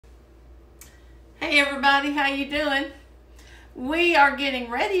Hey everybody, how you doing? We are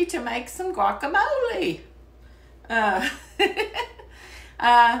getting ready to make some guacamole. I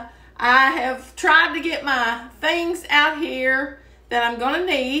have tried to get my things out here that I'm going to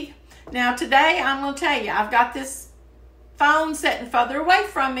need. Now today I'm going to tell you, I've got this phone sitting further away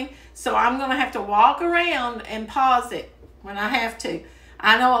from me, so I'm going to have to walk around and pause it when I have to.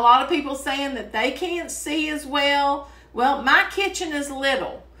 I know a lot of people saying that they can't see as well. Well, my kitchen is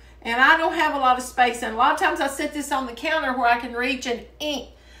little, and I don't have a lot of space. And a lot of times I set this on the counter where I can reach and eat.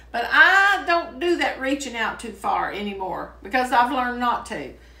 But I don't do that reaching out too far anymore because I've learned not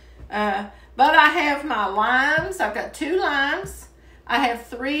to. But I have my limes. I've got 2 limes. I have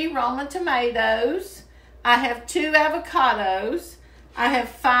 3 Roma tomatoes. I have 2 avocados. I have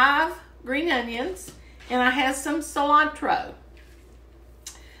 5 green onions. And I have some cilantro.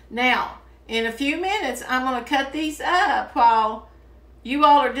 Now, in a few minutes, I'm going to cut these up while you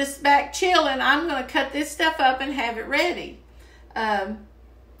all are just back chilling. I'm going to cut this stuff up and have it ready. I'm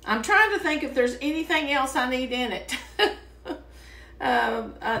trying to think if there's anything else I need in it.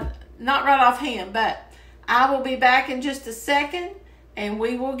 Not right offhand, but I will be back in just a second and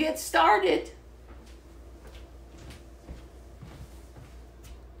we will get started.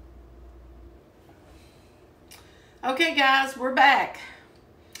 Okay guys, we're back.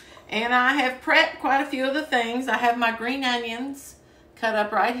 And I have prepped quite a few of the things. I have my green onions cut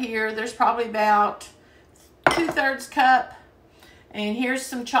up right here. There's probably about 2/3 cup. And here's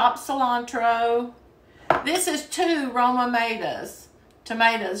some chopped cilantro. This is 2 Roma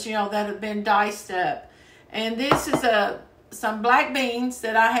tomatoes, you know, that have been diced up. And this is some black beans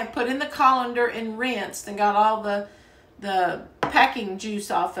that I have put in the colander and rinsed and got all the packing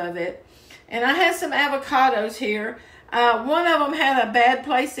juice off of it. And I have some avocados here. One of them had a bad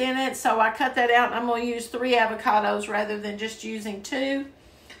place in it, so I cut that out. And I'm going to use 3 avocados rather than just using 2.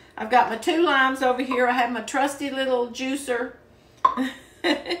 I've got my 2 limes over here. I have my trusty little juicer.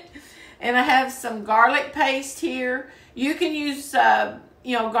 And I have some garlic paste here. You can use,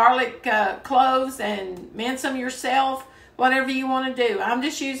 you know, garlic cloves and mince them yourself, whatever you want to do. I'm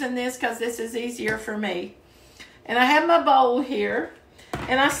just using this because this is easier for me. And I have my bowl here.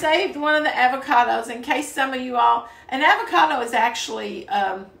 And I saved one of the avocados in case some of you all... An avocado is actually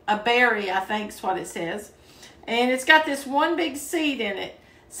a berry, I think is what it says. And it's got this one big seed in it.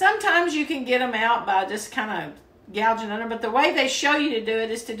 Sometimes you can get them out by just kind of gouging under. But the way they show you to do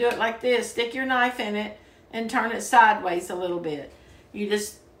it is to do it like this. Stick your knife in it and turn it sideways a little bit. You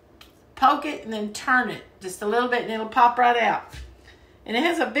just poke it and then turn it just a little bit and it'll pop right out. And it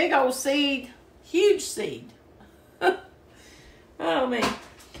has a big old seed. Huge seed. Oh, man.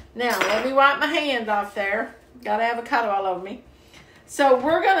 Now, let me wipe my hand off there. Got avocado all over me. So,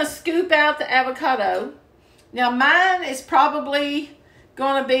 we're going to scoop out the avocado. Now, mine is probably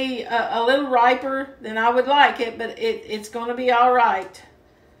going to be a little riper than I would like it, but it's going to be all right.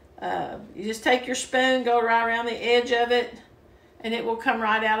 You just take your spoon, go right around the edge of it, and it will come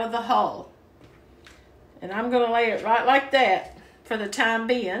right out of the hull. And I'm going to lay it right like that for the time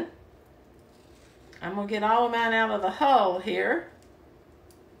being. I'm going to get all of mine out of the hull here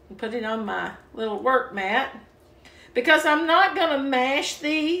and put it on my little work mat. Because I'm not going to mash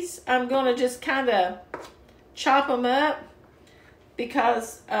these. I'm going to just kind of chop them up.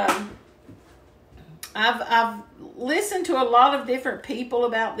 Because I've listened to a lot of different people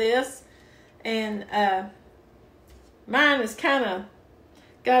about this. And mine has kind of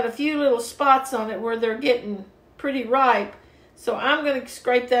got a few little spots on it where they're getting pretty ripe. So I'm going to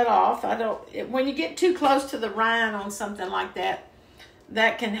scrape that off. When you get too close to the rind on something like that,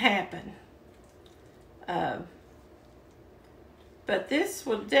 that can happen. But this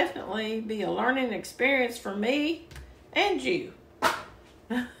will definitely be a learning experience for me and you.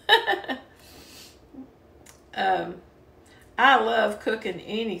 I love cooking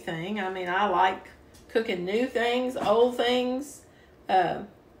anything. I mean, I like cooking new things, old things. And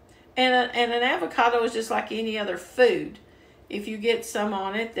an avocado is just like any other food. If you get some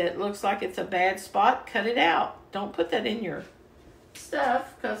on it that looks like it's a bad spot, cut it out. Don't put that in your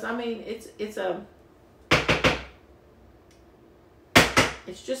stuff because, I mean, it's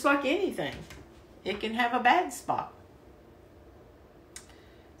just like anything. It can have a bad spot.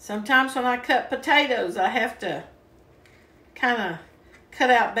 Sometimes when I cut potatoes, I have to kind of cut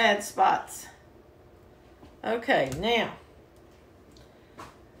out bad spots. Okay, now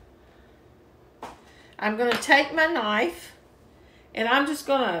I'm going to take my knife and I'm just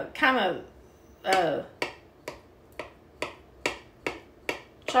going to kind of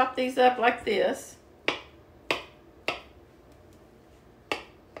chop these up like this.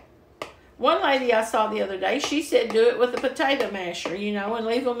 One lady I saw the other day, she said do it with a potato masher, you know, and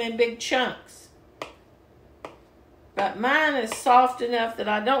leave them in big chunks. But mine is soft enough that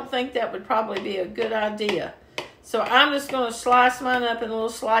I don't think that would probably be a good idea. So I'm just going to slice mine up in little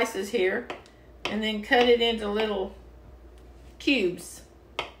slices here and then cut it into little cubes.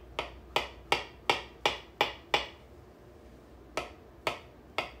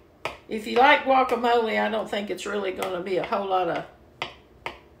 If you like guacamole, I don't think it's really going to be a whole lot of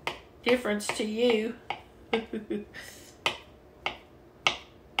difference to you.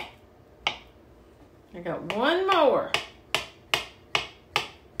 I got one more.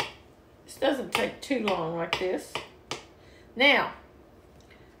 This doesn't take too long like this. Now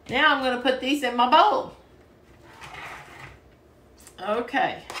I'm going to put these in my bowl.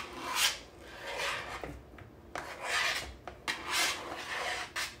 Okay.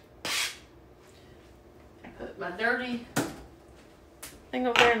 Put my dirty thing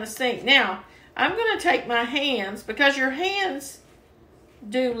over there in the sink. Now, I'm going to take my hands, because your hands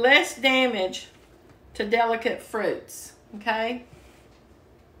do less damage to delicate fruits, okay?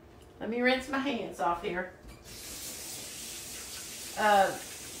 Let me rinse my hands off here.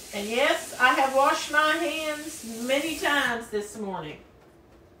 And yes, I have washed my hands many times this morning.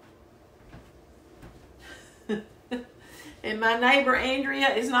 And my neighbor Andrea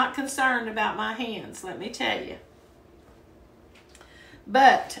is not concerned about my hands, let me tell you.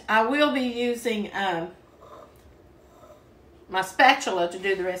 But I will be using my spatula to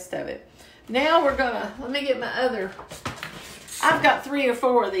do the rest of it. Now we're gonna, let me get my other, I've got 3 or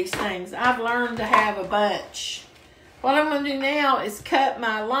 4 of these things. I've learned to have a bunch. What I'm gonna do now is cut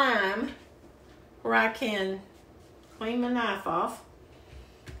my lime where I can clean my knife off.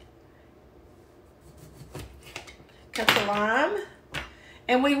 Cut the lime.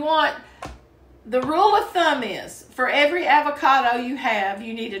 And we want, the rule of thumb is, for every avocado you have,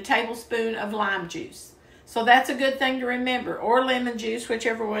 you need a tablespoon of lime juice. So that's a good thing to remember, or lemon juice,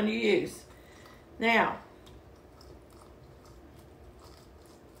 whichever one you use. Now,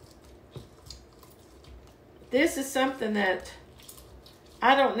 this is something that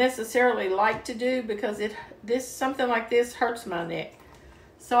I don't necessarily like to do because something like this hurts my neck.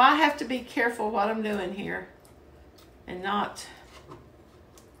 So I have to be careful what I'm doing here and not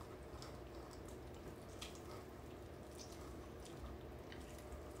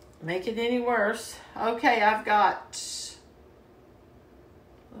make it any worse. Okay, I've got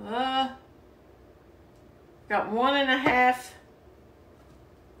 1.5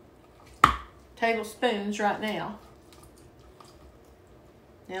 tablespoons right now.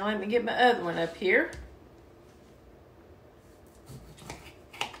 Now let me get my other one up here.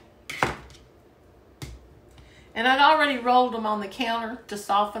 And I'd already rolled them on the counter to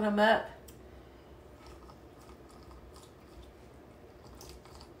soften them up.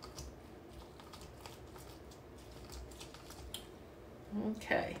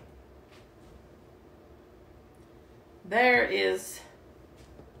 Okay. There is,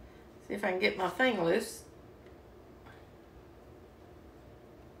 see if I can get my thing loose.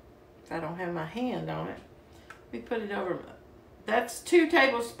 If I don't have my hand on it. Let me put it over. That's 2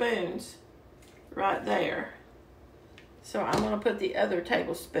 tablespoons right there. So I'm going to put the other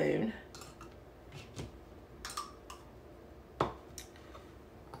tablespoon.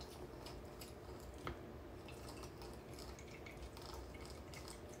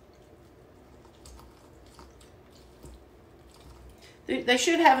 They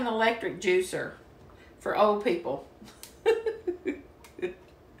should have an electric juicer for old people.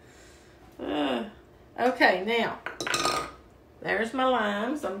 Okay, now, there's my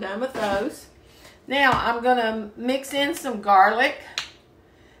limes. I'm done with those. Now, I'm going to mix in some garlic.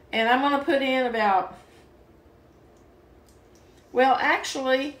 And I'm going to put in about, well,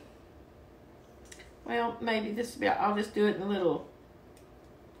 actually, well, maybe this will be, I'll just do it in little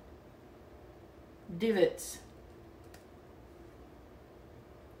divots.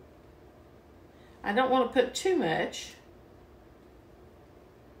 I don't want to put too much,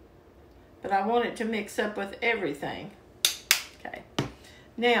 but I want it to mix up with everything. Okay.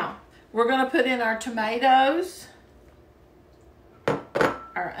 Now, we're going to put in our tomatoes,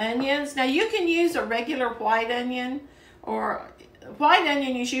 our onions. Now, you can use a regular white onion, or white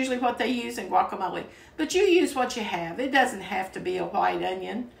onion is usually what they use in guacamole, but you use what you have. It doesn't have to be a white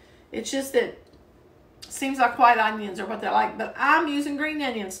onion. It's just that it seems like white onions are what they like, but I'm using green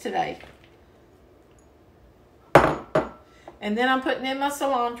onions today. And then I'm putting in my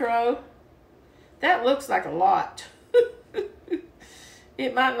cilantro. That looks like a lot.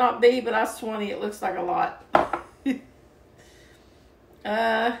 It might not be, but I swear it looks like a lot.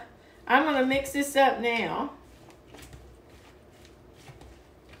 I'm going to mix this up now.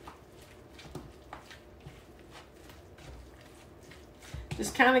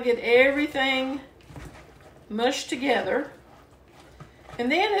 Just kind of get everything mushed together.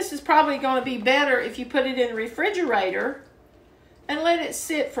 And then this is probably going to be better if you put it in the refrigerator and let it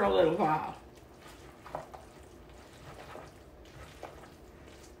sit for a little while.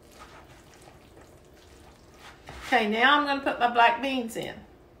 Okay, now I'm going to put my black beans in.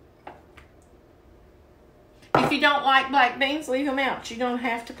 If you don't like black beans, leave them out. You don't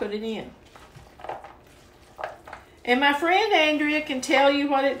have to put it in. And my friend Andrea can tell you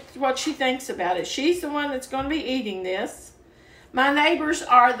what she thinks about it. She's the one that's going to be eating this. My neighbors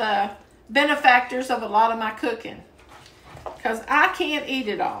are the benefactors of a lot of my cooking, because I can't eat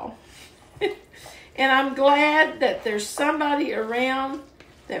it all. And I'm glad that there's somebody around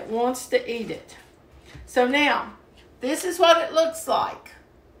that wants to eat it. So now, this is what it looks like.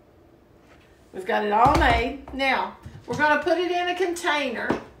 We've got it all made. Now, we're going to put it in a container.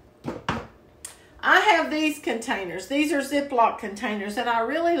 I have these containers. These are Ziploc containers, and I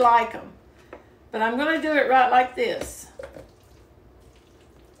really like them. But I'm going to do it right like this.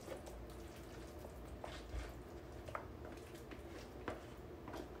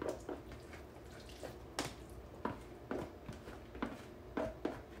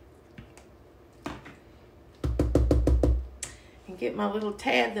 And get my little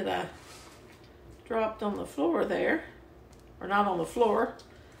tad that I dropped on the floor there. Or not on the floor,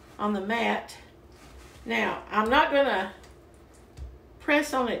 on the mat. Now, I'm not going to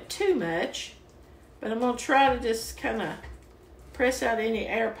press on it too much, but I'm going to try to just kind of press out any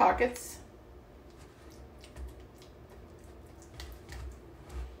air pockets.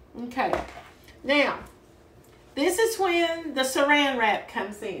 Okay. Now, this is when the saran wrap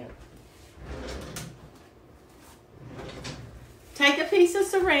comes in. Take a piece of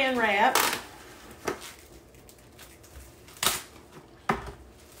saran wrap.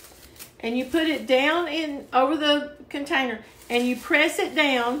 And you put it down in over the container and you press it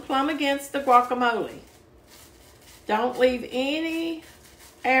down plumb against the guacamole. Don't leave any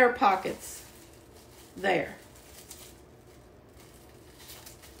air pockets there.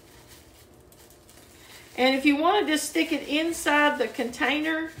 And if you want to just stick it inside the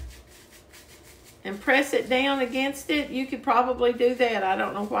container and press it down against it, you could probably do that. I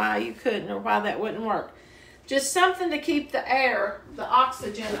don't know why you couldn't or why that wouldn't work. Just something to keep the air, the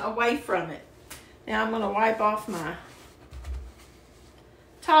oxygen, away from it. Now I'm going to wipe off my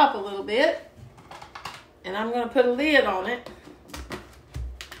top a little bit. And I'm going to put a lid on it.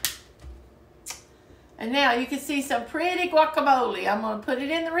 And now you can see some pretty guacamole. I'm going to put it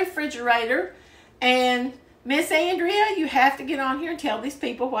in the refrigerator. And Miss Andrea, you have to get on here and tell these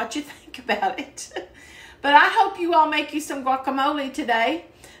people what you think about it. But I hope you all make you some guacamole today.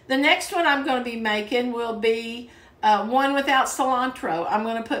 The next one I'm going to be making will be one without cilantro. I'm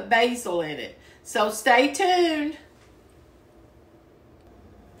going to put basil in it. So stay tuned.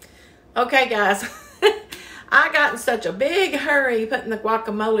 Okay, guys. I got in such a big hurry putting the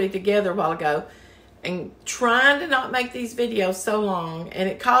guacamole together a while ago and trying to not make these videos so long. And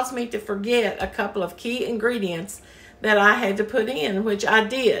it caused me to forget a couple of key ingredients that I had to put in, which I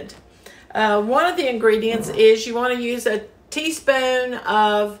did. One of the ingredients is you want to use a teaspoon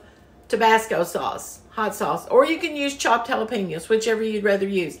of Tabasco sauce, hot sauce, or you can use chopped jalapenos, whichever you'd rather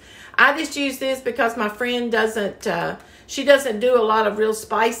use. I just use this because my friend doesn't, she doesn't do a lot of real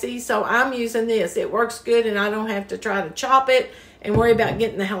spicy, so I'm using this. It works good and I don't have to try to chop it and worry about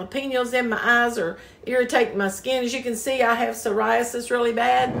getting the jalapenos in my eyes or irritating my skin. As you can see, I have psoriasis really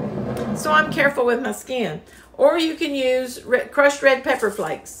bad, so I'm careful with my skin. Or you can use crushed red pepper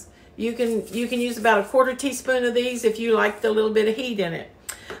flakes. You can use about 1/4 teaspoon of these if you like the little bit of heat in it.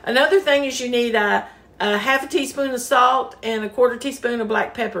 Another thing is you need a 1/2 teaspoon of salt and 1/4 teaspoon of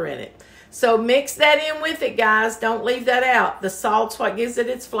black pepper in it. So mix that in with it, guys. Don't leave that out. The salt's what gives it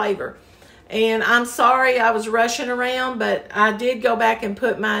its flavor. And I'm sorry I was rushing around, but I did go back and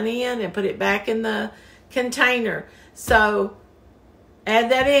put mine in and put it back in the container. So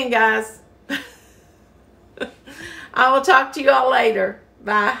add that in, guys. I will talk to you all later.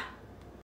 Bye.